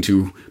praying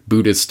to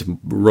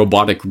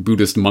robotic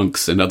Buddhist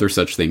monks and other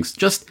such things.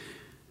 Just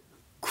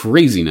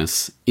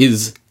craziness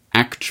is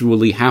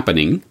actually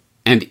happening,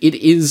 and it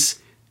is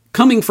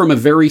coming from a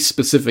very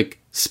specific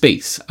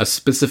space, a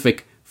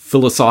specific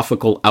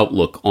philosophical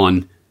outlook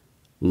on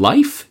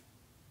life.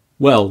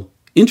 Well,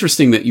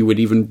 interesting that you would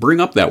even bring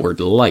up that word,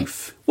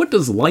 life. What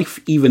does life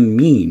even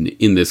mean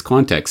in this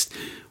context?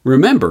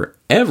 Remember,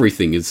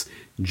 everything is,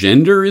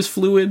 gender is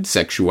fluid,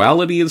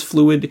 sexuality is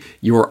fluid,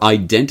 your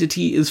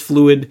identity is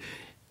fluid,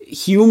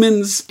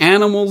 humans,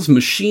 animals,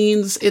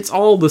 machines, it's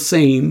all the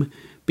same,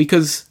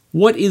 because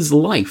what is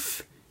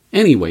life?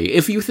 Anyway,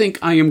 if you think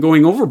I am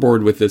going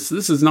overboard with this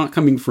is not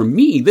coming from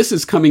me, this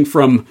is coming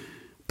from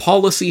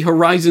Policy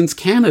Horizons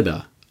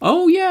Canada.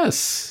 Oh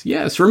yes,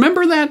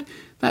 remember that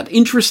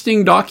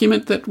interesting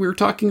document that we were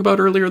talking about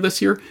earlier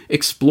this year,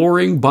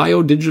 Exploring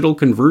Biodigital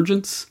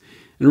Convergence?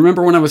 And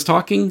remember when I was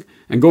talking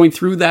and going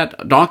through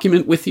that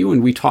document with you,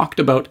 and we talked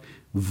about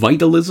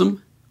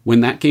vitalism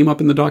when that came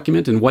up in the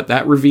document and what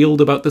that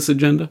revealed about this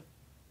agenda?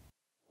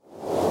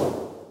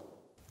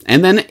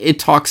 And then it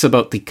talks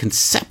about the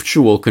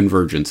conceptual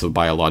convergence of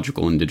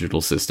biological and digital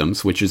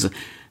systems, which is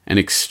an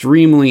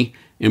extremely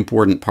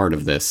important part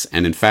of this,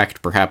 and in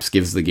fact perhaps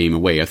gives the game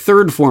away. A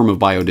third form of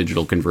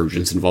biodigital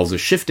convergence involves a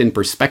shift in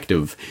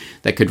perspective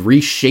that could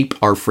reshape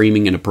our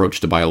framing and approach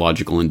to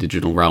biological and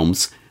digital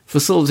realms,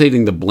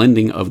 facilitating the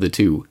blending of the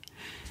two.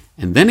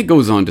 And then it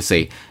goes on to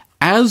say,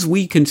 as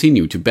we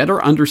continue to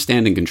better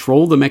understand and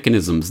control the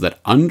mechanisms that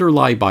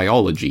underlie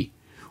biology,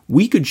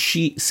 we could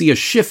see a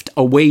shift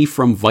away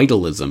from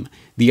vitalism,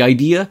 the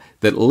idea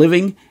that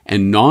living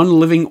and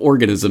non-living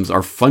organisms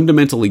are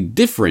fundamentally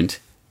different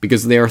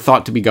because they are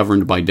thought to be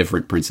governed by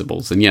different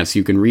principles. And yes,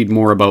 you can read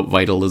more about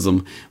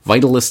vitalism.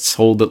 Vitalists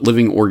hold that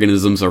living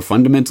organisms are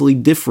fundamentally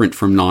different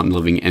from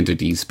non-living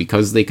entities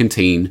because they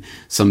contain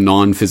some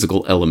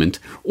non-physical element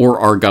or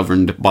are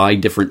governed by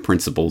different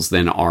principles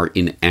than are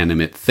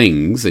inanimate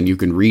things. And you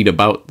can read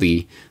about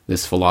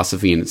this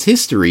philosophy and its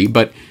history,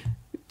 but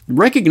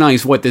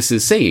recognize what this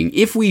is saying.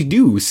 If we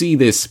do see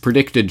this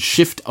predicted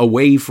shift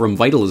away from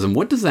vitalism,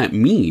 what does that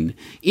mean?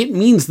 It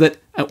means that,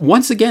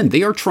 once again,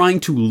 they are trying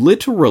to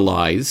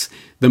literalize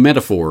the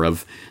metaphor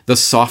of the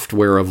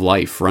software of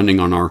life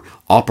running on our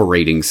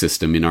operating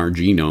system in our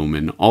genome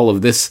and all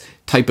of this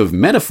type of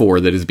metaphor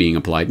that is being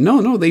applied.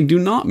 No, they do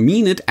not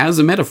mean it as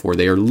a metaphor.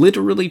 They are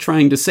literally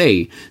trying to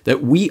say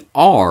that we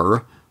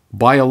are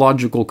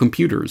biological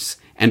computers,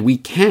 and we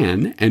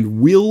can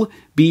and will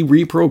be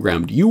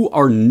reprogrammed. You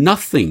are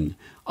nothing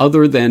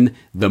other than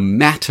the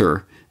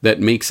matter that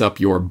makes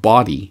up your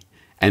body,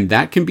 and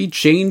that can be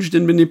changed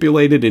and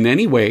manipulated in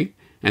any way,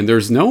 and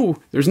there's no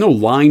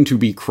line to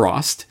be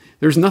crossed.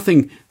 There's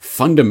nothing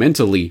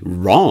fundamentally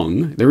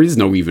wrong. There is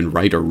no even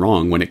right or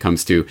wrong when it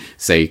comes to,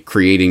 say,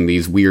 creating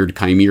these weird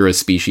chimera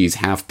species,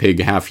 half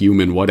pig, half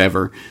human,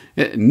 whatever.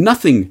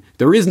 Nothing.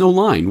 There is no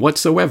line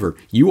whatsoever.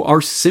 You are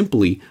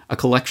simply a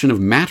collection of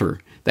matter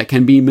that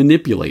can be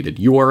manipulated.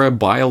 You are a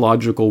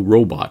biological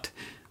robot.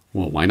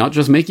 Well, why not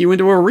just make you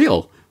into a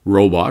real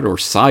robot or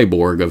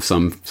cyborg of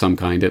some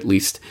kind, at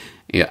least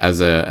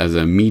as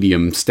a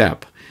medium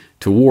step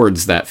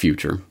towards that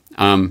future?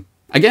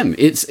 Again,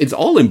 it's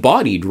all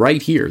embodied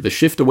right here. The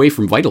shift away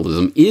from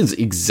vitalism is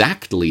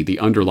exactly the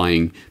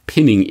underlying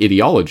pinning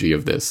ideology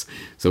of this.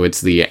 So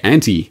it's the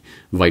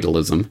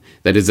anti-vitalism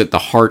that is at the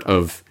heart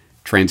of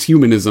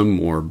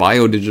transhumanism or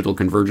biodigital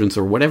convergence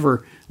or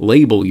whatever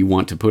label you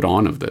want to put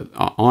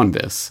on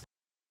this.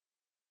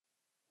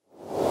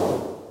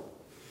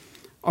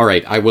 All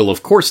right, I will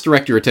of course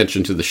direct your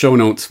attention to the show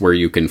notes where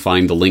you can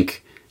find the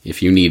link,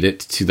 if you need it,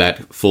 to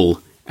that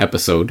full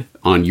episode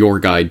on Your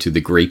Guide to the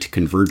Great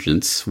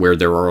Convergence, where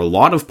there are a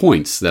lot of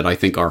points that I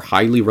think are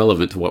highly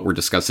relevant to what we're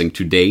discussing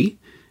today,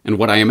 and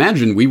what I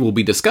imagine we will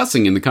be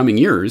discussing in the coming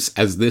years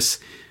as this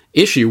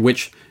issue,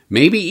 which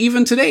maybe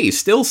even today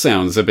still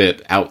sounds a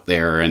bit out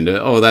there, and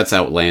that's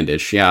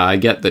outlandish. Yeah, I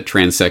get that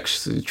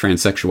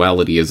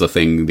transsexuality is a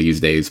thing these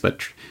days,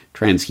 but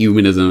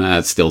transhumanism,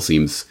 that still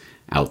seems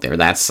out there.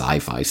 That's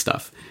sci-fi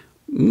stuff.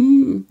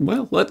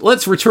 Well,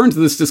 let's return to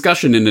this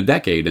discussion in a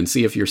decade and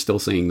see if you're still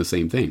saying the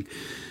same thing.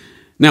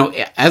 Now,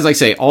 as I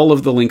say, all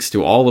of the links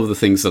to all of the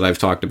things that I've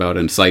talked about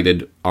and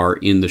cited are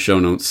in the show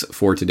notes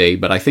for today,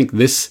 but I think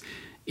this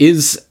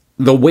is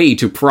the way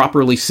to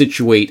properly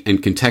situate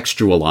and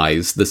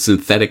contextualize the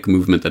synthetic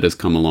movement that has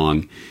come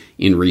along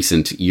in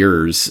recent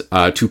years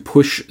to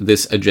push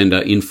this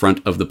agenda in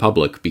front of the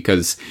public,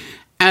 because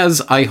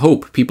as I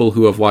hope people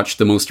who have watched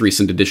the most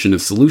recent edition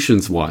of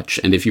Solutions watch,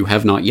 and if you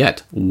have not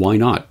yet, why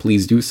not?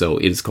 Please do so.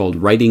 It is called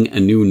Writing a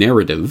New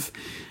Narrative,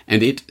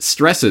 and it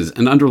stresses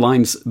and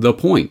underlines the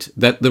point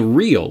that the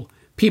real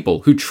people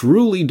who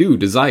truly do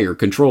desire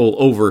control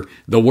over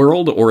the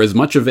world, or as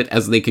much of it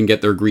as they can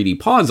get their greedy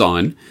paws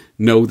on,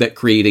 know that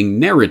creating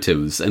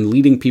narratives and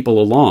leading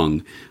people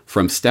along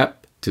from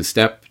step to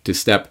step to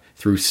step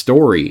through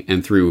story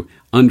and through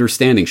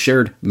understanding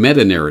shared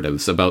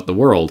meta-narratives about the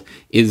world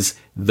is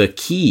the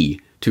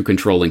key to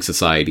controlling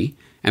society.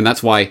 And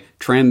that's why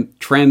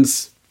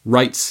trans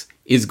rights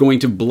is going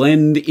to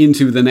blend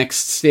into the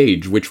next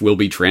stage, which will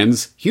be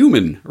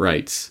transhuman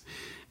rights.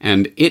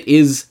 And it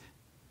is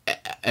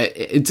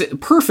it's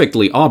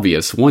perfectly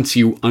obvious once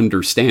you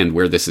understand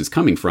where this is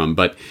coming from,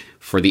 but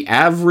for the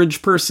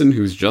average person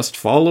who's just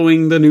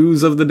following the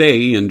news of the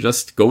day and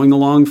just going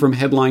along from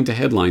headline to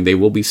headline, they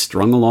will be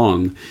strung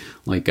along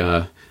like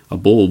a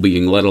bull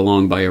being led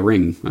along by a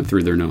ring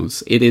through their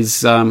nose. It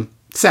is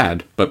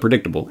sad, but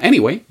predictable.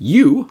 Anyway,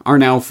 you are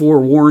now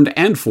forewarned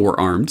and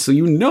forearmed, so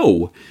you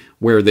know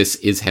where this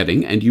is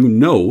heading, and you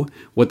know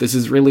what this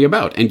is really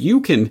about. And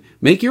you can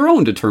make your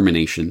own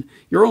determination,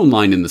 your own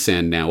line in the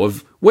sand now,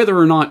 of whether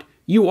or not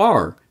you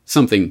are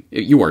something,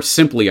 you are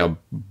simply a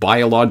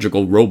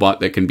biological robot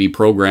that can be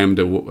programmed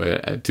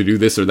to do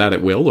this or that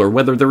at will, or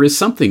whether there is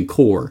something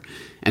core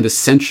and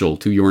essential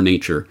to your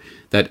nature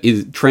that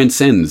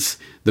transcends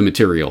the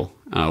material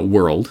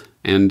world.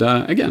 And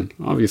again,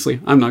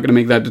 obviously, I'm not going to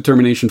make that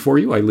determination for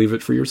you. I leave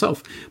it for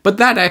yourself. But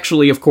that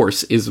actually, of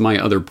course, is my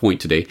other point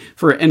today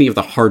for any of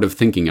the hard of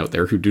thinking out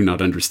there who do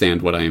not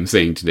understand what I am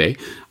saying today.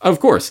 Of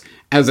course,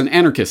 as an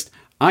anarchist,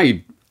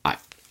 I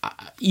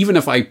even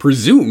if I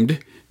presumed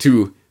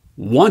to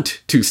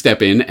want to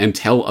step in and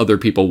tell other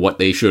people what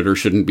they should or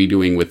shouldn't be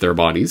doing with their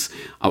bodies,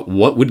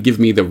 what would give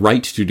me the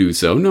right to do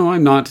so? No,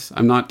 I'm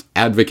not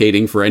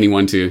advocating for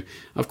anyone to.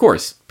 Of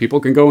course, people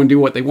can go and do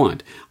what they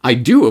want. I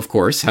do, of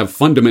course, have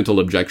fundamental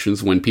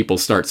objections when people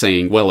start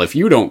saying, well, if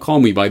you don't call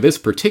me by this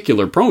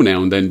particular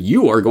pronoun, then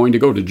you are going to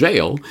go to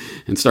jail,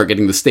 and start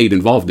getting the state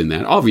involved in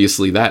that.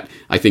 Obviously, that,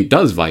 I think,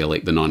 does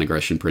violate the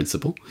non-aggression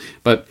principle.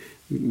 But,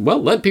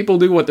 well, let people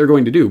do what they're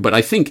going to do. But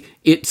I think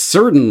it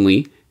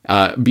certainly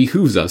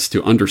behooves us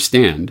to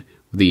understand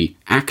the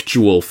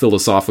actual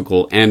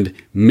philosophical and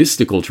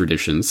mystical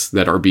traditions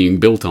that are being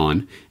built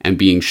on and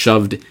being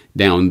shoved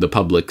down the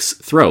public's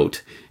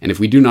throat. And if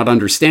we do not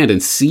understand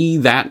and see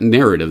that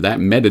narrative, that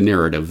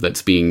meta-narrative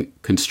that's being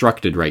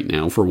constructed right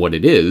now for what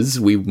it is,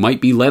 we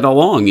might be led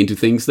along into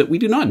things that we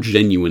do not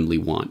genuinely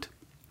want,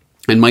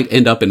 and might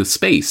end up in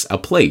a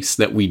place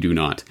that we do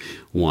not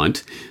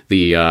want.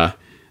 The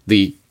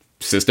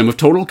system of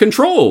total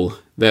control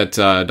that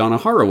Donna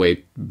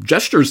Haraway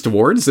gestures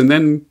towards and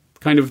then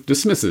kind of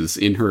dismisses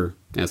in her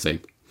essay.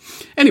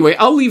 Anyway,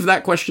 I'll leave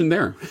that question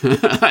there.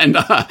 And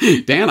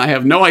Dan, I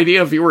have no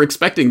idea if you were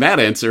expecting that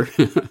answer,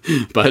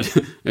 but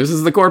this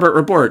is the Corbett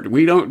Report.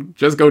 We don't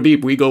just go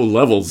deep, we go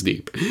levels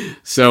deep.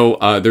 So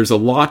there's a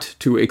lot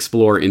to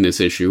explore in this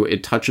issue.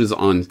 It touches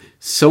on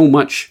so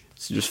much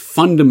just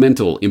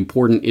fundamental,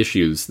 important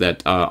issues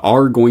that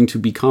are going to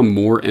become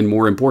more and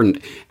more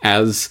important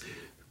as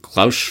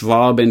Klaus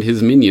Schwab and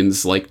his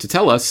minions like to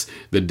tell us.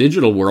 The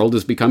digital world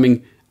is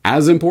becoming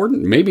as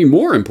important, maybe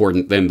more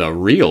important than the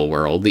real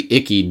world, the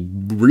icky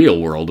real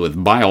world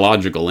with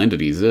biological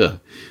entities. Ugh.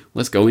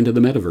 Let's go into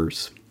the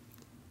metaverse.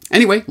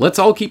 Anyway, let's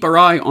all keep our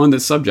eye on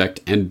this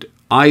subject and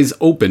eyes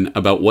open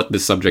about what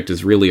this subject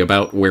is really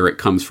about, where it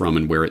comes from,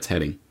 and where it's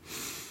heading.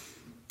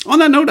 On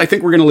that note, I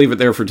think we're going to leave it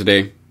there for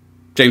today.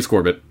 James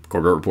Corbett,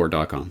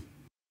 CorbettReport.com.